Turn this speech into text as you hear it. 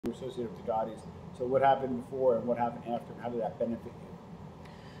were associated with the Gottis. So what happened before and what happened after, and how did that benefit you?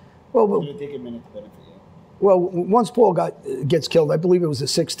 Well, did it take a minute to benefit you? Well, once Paul gets killed, I believe it was the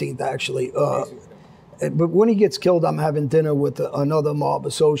 16th actually. But when he gets killed, I'm having dinner with another mob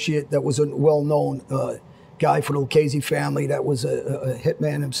associate that was a well-known guy for the Lucchese family that was a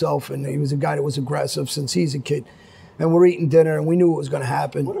hitman himself, and he was a guy that was aggressive since he's a kid. And we're eating dinner, and we knew what was going to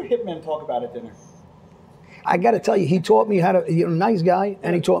happen. What do hitmen talk about at dinner? I got to tell you, he taught me how to, nice guy,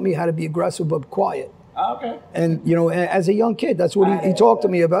 and he taught me how to be aggressive but quiet. Oh, okay. And, as a young kid, that's what he talked to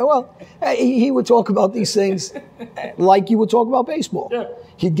me about. Well, he would talk about these things like you would talk about baseball. Yeah.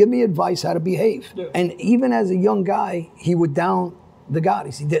 He'd give me advice how to behave. Yeah. And even as a young guy, he would down the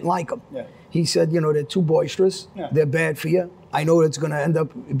Gottis. He didn't like them. Yeah. He said, they're too boisterous. Yeah. They're bad for you. I know it's going to end up,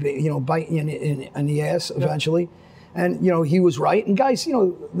 biting you in the ass eventually. And, he was right. And guys,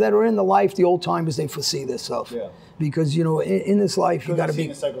 that are in the life, the old timers, they foresee this stuff. Yeah. Because, in this life, you got to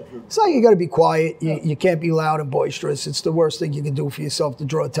be, so you got to be quiet. You can't be loud and boisterous. It's the worst thing you can do for yourself to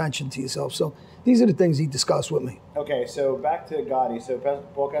draw attention to yourself. So these are the things he discussed with me. Okay, so back to Gotti. So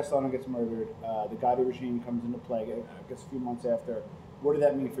Paul Castellano gets murdered. The Gotti regime comes into play, I guess a few months after. What did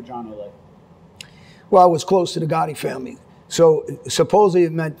that mean for John Alite? Well, I was close to the Gotti family. So supposedly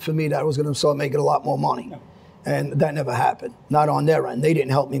it meant for me that I was going to start making a lot more money. No. And that never happened. Not on their end. They didn't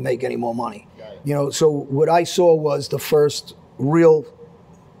help me make any more money. So what I saw was the first real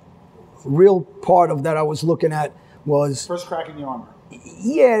part of that I was looking at was... First crack in the armor.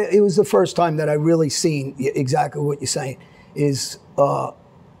 Yeah, it was the first time that I really seen exactly what you're saying, is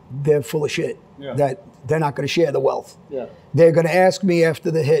they're full of shit. Yeah. That they're not going to share the wealth. Yeah. They're going to ask me after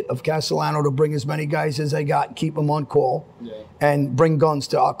the hit of Castellano to bring as many guys as they got and keep them on call and bring guns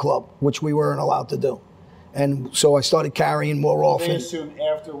to our club, which we weren't allowed to do. And so I started carrying more often. They assume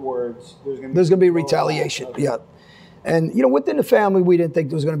afterwards there's going to be retaliation. Okay. Yeah. And, within the family, we didn't think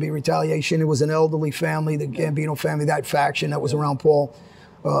there was going to be retaliation. It was an elderly family, the Gambino family, that faction that was around Paul.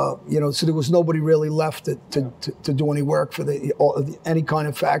 So there was nobody really left to do any work for any kind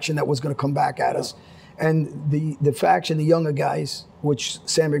of faction that was going to come back at us. And the faction, the younger guys, which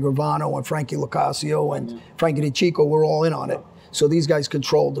Sammy Gravano and Frankie Locasio and Frankie DiCicco were all in on it. So these guys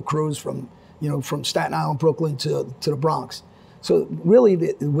controlled the crews from Staten Island, Brooklyn to the Bronx. So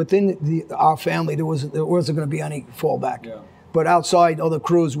really, within our family, there wasn't going to be any fallback. Yeah. But outside other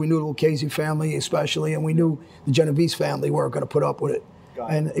crews, we knew the Lucchese family especially, and we knew the Genovese family weren't going to put up with it.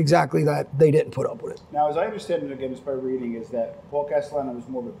 And exactly that, they didn't put up with it. Now, as I understand it, again, just by reading, is that Paul Castellano was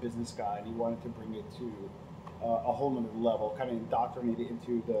more of a business guy, and he wanted to bring it to a whole other level, kind of indoctrinate it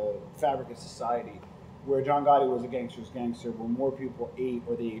into the fabric of society. Where John Gotti was a gangster's gangster, where more people ate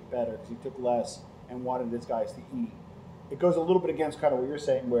or they ate better because he took less and wanted his guys to eat. It goes a little bit against kind of what you're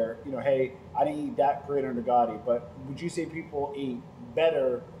saying where, hey, I didn't eat that great under Gotti, but would you say people ate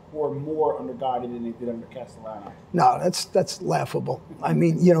better or more under Gotti than they did under Castellano? No, that's laughable. I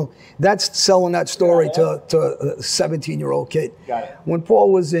mean, that's selling that story to a 17-year-old kid. Got it. When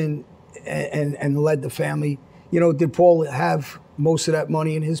Paul was in and led the family, did Paul have most of that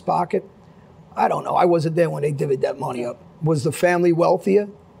money in his pocket? I don't know. I wasn't there when they divvied that money up. Was the family wealthier?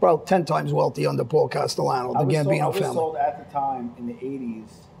 Well, 10 times wealthy under Paul Castellano, the Gambino family. I was told at the time in the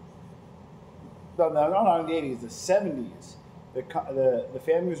 80s, no, not in the 80s, the 70s, the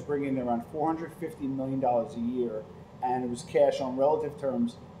family was bringing in around $450 million a year, and it was cash on relative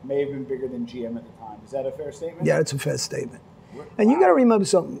terms, may have been bigger than GM at the time. Is that a fair statement? Yeah, it's a fair statement. And you got to remember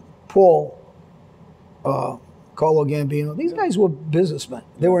something. Paul, Carlo Gambino, these guys were businessmen.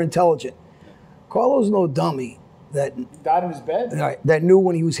 They were intelligent. Carlo's no dummy that died in his bed. Right, that knew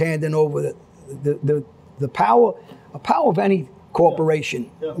when he was handing over the power of any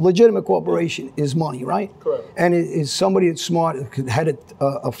corporation, legitimate corporation, is money, right? Correct. And it is somebody that's smart who could head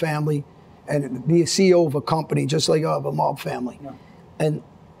a family and be a CEO of a company just like of a mob family. Yeah. And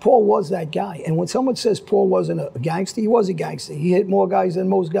Paul was that guy. And when someone says Paul wasn't a gangster, he was a gangster. He hit more guys than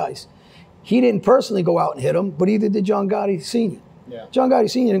most guys. He didn't personally go out and hit them, but either did John Gotti Sr. Yeah. John Gotti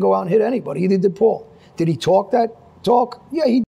Sr. didn't go out and hit anybody. Either did Paul. Did he talk that talk? Yeah, he